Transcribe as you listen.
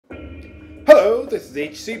Hello, this is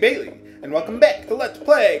HC Bailey, and welcome back to Let's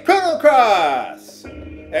Play Chrono Cross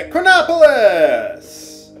at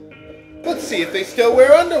Chronopolis. Let's see if they still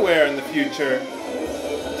wear underwear in the future.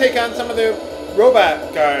 Take on some of the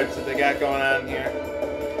robot guards that they got going on here.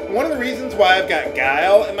 One of the reasons why I've got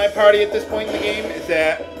Guile in my party at this point in the game is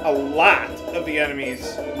that a lot of the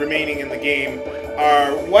enemies remaining in the game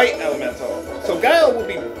are white elemental. So Guile will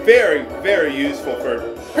be very, very useful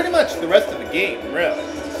for pretty much the rest of the game, really.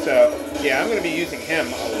 So, yeah, I'm going to be using him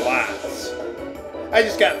a lot. I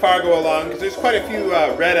just got Fargo along because there's quite a few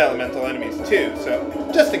red elemental enemies too, so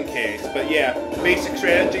just in case. But yeah, basic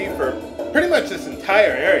strategy for pretty much this entire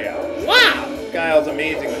area. Wow! Guile's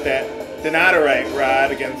amazing with that Donatorite rod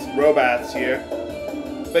against robots here.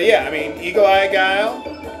 But yeah, I mean, Eagle Eye Guile,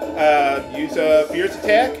 use a Fierce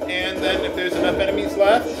Attack, and then if there's enough enemies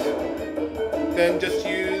left, then just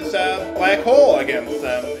use Black Hole against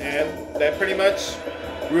them, and that pretty much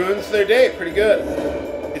ruins their day pretty good.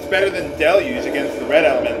 It's better than Deluge against the red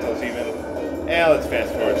elementals even. Let's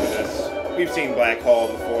fast forward to this. We've seen Black Hole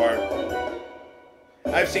before.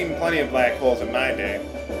 I've seen plenty of Black Holes in my day.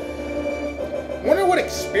 I wonder what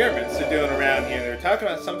experiments they're doing around here. They're talking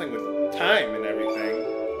about something with time and everything.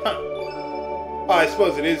 Huh. Oh, I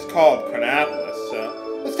suppose it is called Chronopolis,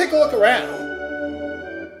 so let's take a look around.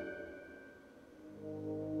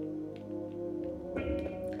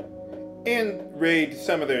 And raid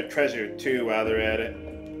some of their treasure too while they're at it.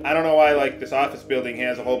 I don't know why like this office building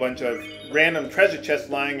has a whole bunch of random treasure chests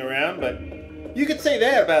lying around, but you could say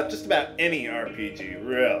that about just about any RPG,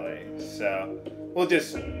 really. So we'll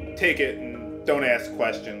just take it and don't ask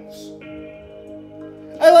questions.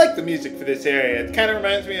 I like the music for this area. It kind of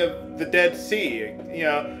reminds me of the Dead Sea. You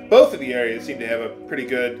know, both of the areas seem to have a pretty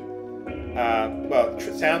good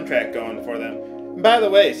soundtrack going for them. And by the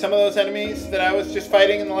way, some of those enemies that I was just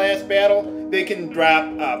fighting in the last battle, they can drop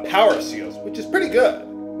power seals, which is pretty good.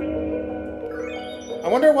 I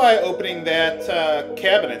wonder why opening that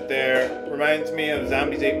cabinet there reminds me of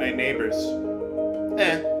Zombies Ate My Neighbors.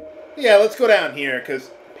 Yeah, let's go down here,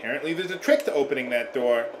 because apparently there's a trick to opening that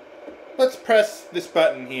door. Let's press this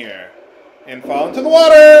button here and fall into the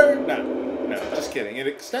water! No, just kidding. It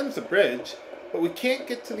extends the bridge, but we can't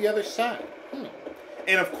get to the other side.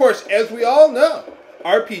 And of course, as we all know,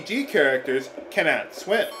 RPG characters cannot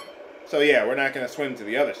swim. So yeah, we're not going to swim to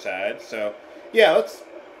the other side. So yeah, let's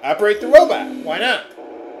operate the robot. Why not?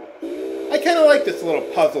 I kind of like this little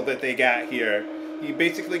puzzle that they got here. You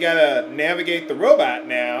basically got to navigate the robot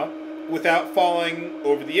now without falling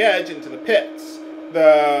over the edge into the pits.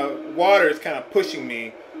 The water is kind of pushing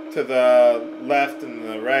me to the left and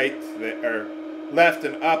the right, or left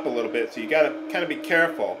and up a little bit, so you got to kind of be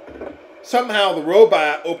careful. Somehow the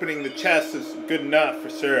robot opening the chest is good enough for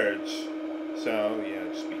Surge. So,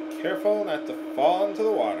 yeah, just be careful not to fall into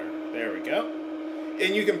the water. There we go.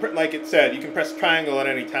 And you can, like it said, you can press triangle at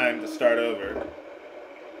any time to start over.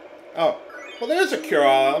 Oh, well there's a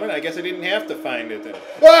cure-all element. I guess I didn't have to find it then.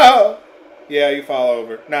 Whoa! Yeah, you fall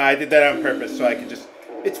over. No, I did that on purpose so I could just...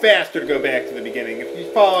 It's faster to go back to the beginning. If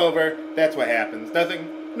you fall over, that's what happens.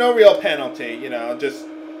 No real penalty, you know, just,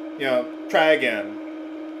 you know, try again.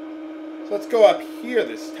 Let's go up here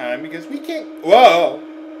this time, because we can't... Whoa!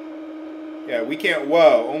 Yeah, we can't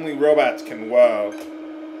whoa. Only robots can whoa.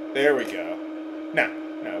 There we go.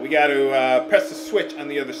 No, we got to press the switch on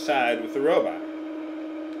the other side with the robot.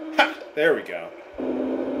 Ha! There we go.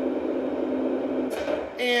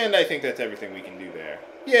 And I think that's everything we can do there.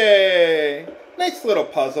 Yay! Nice little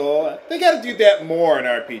puzzle. They got to do that more in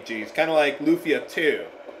RPGs, kind of like Lufia 2.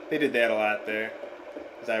 They did that a lot there,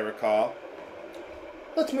 as I recall.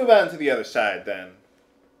 Let's move on to the other side, then.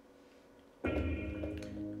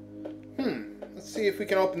 Let's see if we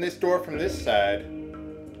can open this door from this side.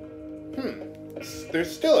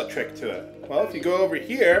 There's still a trick to it. Well, if you go over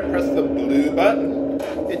here and press the blue button,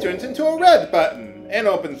 it turns into a red button and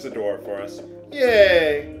opens the door for us.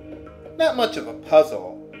 Yay! Not much of a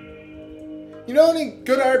puzzle. You know any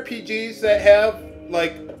good RPGs that have,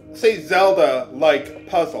 like, say Zelda-like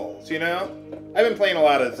puzzles, you know? I've been playing a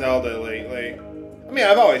lot of Zelda lately. I mean,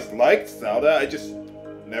 I've always liked Zelda, I just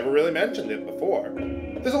never really mentioned it before.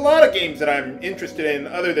 There's a lot of games that I'm interested in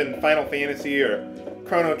other than Final Fantasy or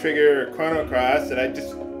Chrono Trigger or Chrono Cross that I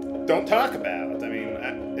just don't talk about. I mean,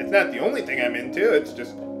 it's not the only thing I'm into, it's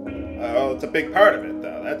just, it's a big part of it,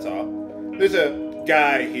 though, that's all. There's a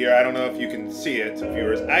guy here, I don't know if you can see it,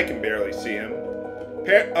 viewers, I can barely see him.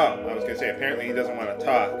 I was going to say, apparently he doesn't want to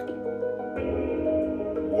talk.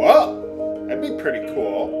 Whoa! That'd be pretty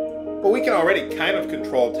cool. But we can already kind of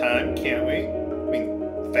control time, can't we? I mean,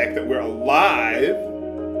 the fact that we're alive,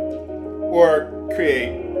 or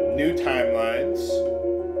create new timelines.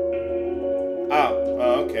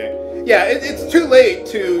 Yeah, it's too late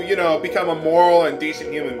to, become a moral and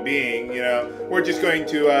decent human being, We're just going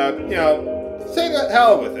to, say the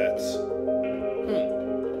hell with it.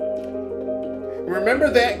 Remember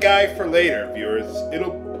that guy for later, viewers.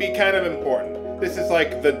 It'll be kind of important. This is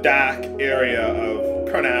like the dock area of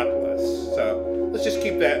Chronopolis. So let's just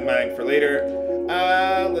keep that in mind for later.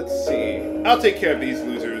 Let's see. I'll take care of these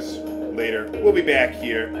losers later. We'll be back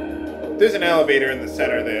here. There's an elevator in the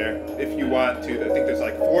center there, if you want to. I think there's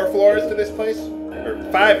like 4 floors to this place. Or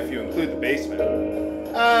 5 if you include the basement.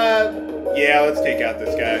 Yeah, let's take out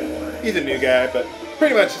this guy. He's a new guy, but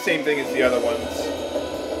pretty much the same thing as the other ones.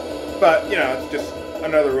 But, it's just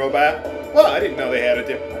another robot. Well, I didn't know they had a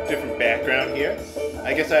different background here.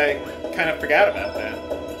 I guess I kind of forgot about that.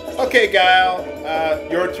 Okay, Guile,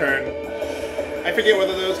 your turn. I forget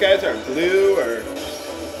whether those guys are blue or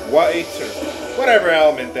white or whatever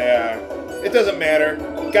element they are. It doesn't matter.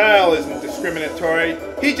 Guile isn't discriminatory.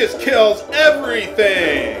 He just kills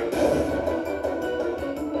everything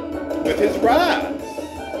with his rod.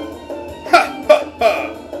 Ha ha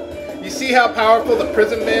ha! You see how powerful the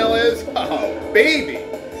prism mail is? Oh, baby!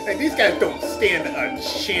 And these guys don't stand a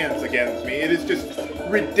chance against me. It is just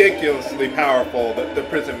ridiculously powerful, the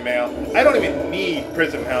prism mail. I don't even need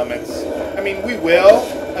prism helmets. I mean, we will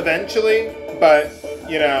eventually, but,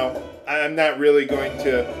 I'm not really going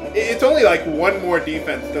to... It's only like 1 more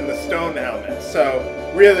defense than the stone helmet, so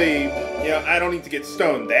really, I don't need to get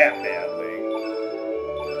stoned that badly.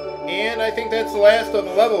 And I think that's the last of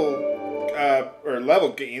the level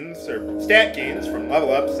gains, or stat gains from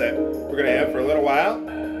level ups that we're going to have for a little while.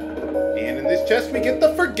 And in this chest we get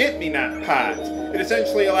the Forget-Me-Not pot. It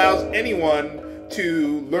essentially allows anyone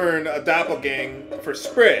to learn a doppelgang for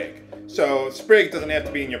Sprig. So Sprig doesn't have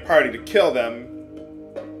to be in your party to kill them.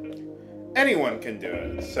 Anyone can do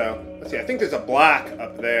it. So, let's see, I think there's a block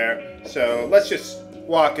up there. So, let's just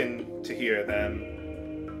walk into here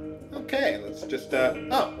then. Okay, let's just,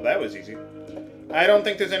 oh, that was easy. I don't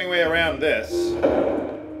think there's any way around this.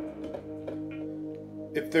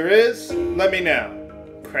 If there is, let me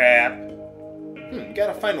know. Crap.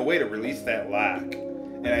 Gotta find a way to release that lock.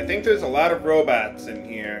 And I think there's a lot of robots in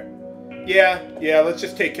here. Yeah, let's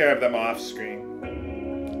just take care of them off screen.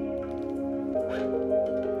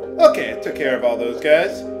 Okay, I took care of all those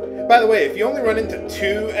guys. By the way, if you only run into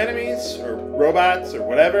 2 enemies, or robots, or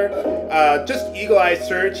whatever, just Eagle Eye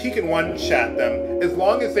Surge, he can one-shot them, as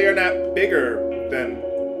long as they are not bigger than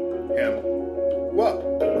him.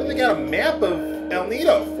 What do they got a map of El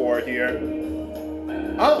Nido for here?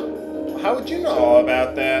 Oh, how would you know all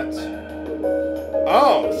about that?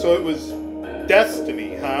 Oh, so it was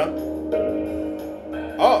Destiny, huh?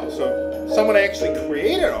 Oh, so someone actually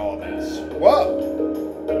created all this. Whoa.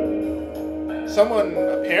 Someone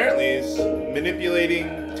apparently is manipulating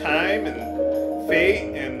time and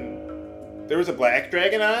fate, and there was a Black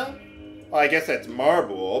Dragon Isle? Well, I guess that's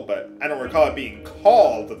Marble, but I don't recall it being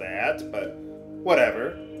called that, but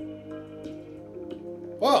whatever.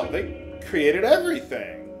 Well, they created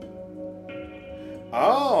everything.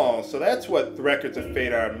 Oh, so that's what the Records of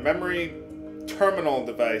Fate are. Memory terminal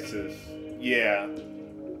devices. Yeah.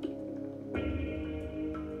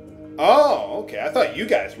 Oh, okay. I thought you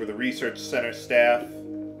guys were the research center staff.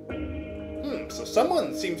 So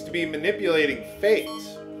someone seems to be manipulating fate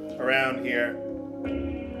around here.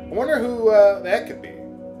 I wonder who that could be.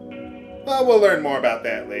 Well, we'll learn more about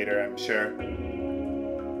that later, I'm sure.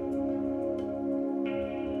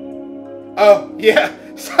 Oh, yeah.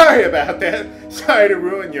 Sorry about that. Sorry to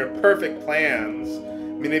ruin your perfect plans.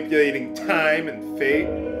 Manipulating time and fate.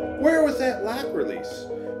 Where was that lock release?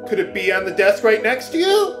 Could it be on the desk right next to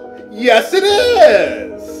you? Yes, it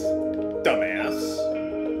is! Dumbass.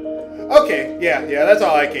 Okay, yeah, that's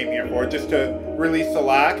all I came here for, just to release the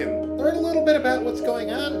lock and learn a little bit about what's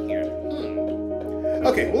going on here.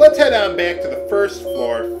 Okay, well, let's head on back to the first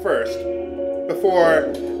floor first,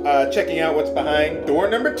 before checking out what's behind door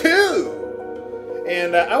number 2.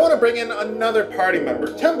 And I want to bring in another party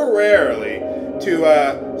member, temporarily,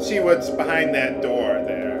 to see what's behind that door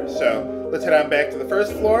there. So, let's head on back to the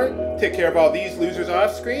first floor, take care of all these losers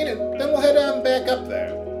off screen, and then we'll head on back up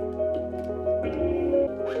there.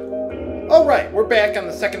 Alright, we're back on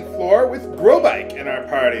the second floor with Grobike in our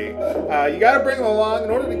party. You gotta bring him along in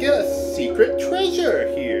order to get a secret treasure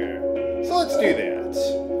here. So let's do that.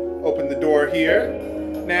 Open the door here.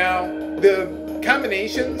 Now, the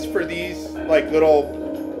combinations for these, like, little...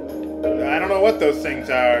 I don't know what those things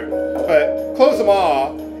are, but close them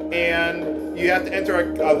all, and you have to enter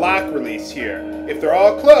a lock release here. If they're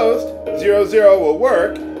all closed, 00 will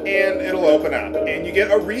work, and it'll open up. And you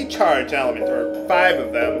get a recharge element, or 5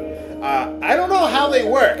 of them. I don't know how they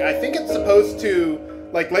work. I think it's supposed to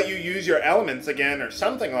like let you use your elements again or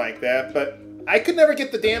something like that, but I could never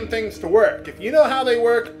get the damn things to work. If you know how they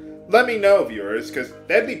work, let me know, viewers, because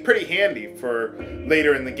that'd be pretty handy for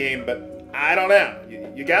later in the game, but I don't know.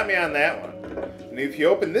 You got me on that one. And if you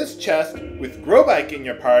open this chest with Grobike in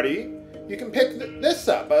your party, you can pick this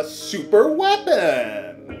up, a super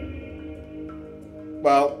weapon.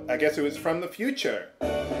 Well, I guess it was from the future.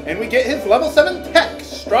 And we get his level 7 tech,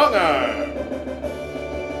 Strong Arm.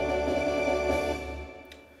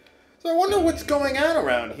 So I wonder what's going on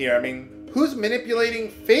around here. I mean, who's manipulating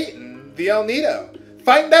fate in the El Nido?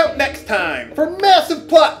 Find out next time for massive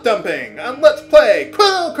plot dumping on Let's Play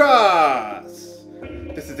Chrono Cross.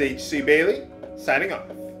 This is HC Bailey, signing off.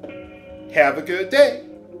 Have a good day.